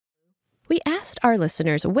We asked our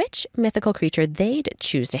listeners which mythical creature they'd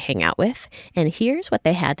choose to hang out with, and here's what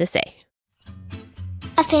they had to say.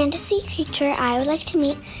 A fantasy creature I would like to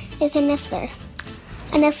meet is a niffler.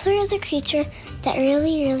 A niffler is a creature that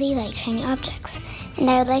really likes shiny objects, and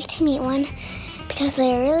I would like to meet one because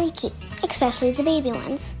they're really cute, especially the baby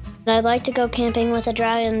ones. I'd like to go camping with a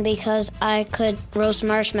dragon because I could roast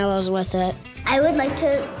marshmallows with it. I would like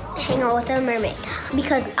to hang out with a mermaid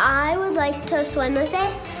because I would like to swim with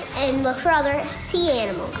it and look for other sea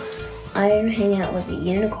animals. I'd hang out with a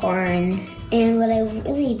unicorn, and what I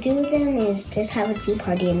really do with them is just have a tea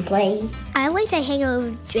party and play. I like to hang out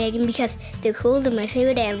with a dragon because they're cool, they're my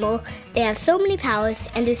favorite animal. They have so many powers,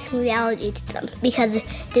 and there's some reality to them because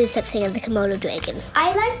there's such thing as a Komodo dragon.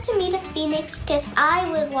 I like to meet a phoenix because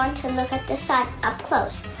I would want to look at the sun up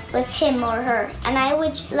close with him or her, and I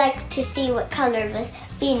would like to see what color the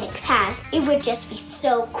phoenix has. It would just be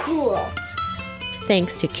so cool.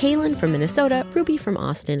 Thanks to Kaylin from Minnesota, Ruby from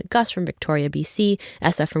Austin, Gus from Victoria, BC,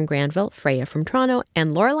 Essa from Granville, Freya from Toronto,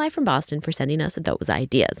 and Lorelei from Boston for sending us those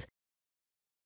ideas.